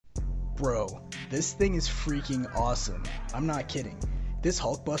Bro, this thing is freaking awesome. I'm not kidding. This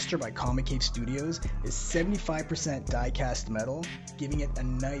HULKBUSTER by Comicave Studios is 75% die-cast metal, giving it a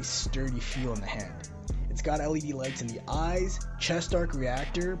nice sturdy feel in the hand. It's got LED lights in the eyes, chest arc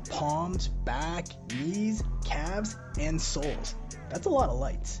reactor, palms, back, knees, calves, and soles. That's a lot of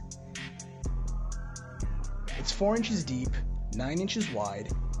lights. It's 4 inches deep, 9 inches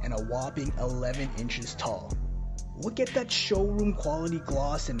wide, and a whopping 11 inches tall. Look at that showroom quality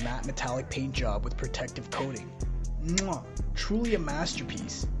gloss and matte metallic paint job with protective coating. Mwah! Truly a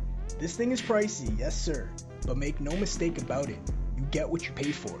masterpiece. This thing is pricey, yes sir, but make no mistake about it, you get what you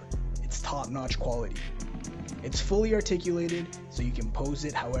pay for. It's top-notch quality. It's fully articulated, so you can pose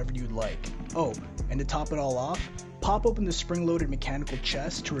it however you'd like. Oh, and to top it all off, pop open the spring-loaded mechanical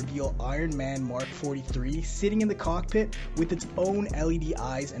chest to reveal Iron Man Mark 43 sitting in the cockpit with its own LED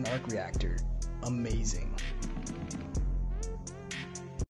eyes and arc reactor. Amazing.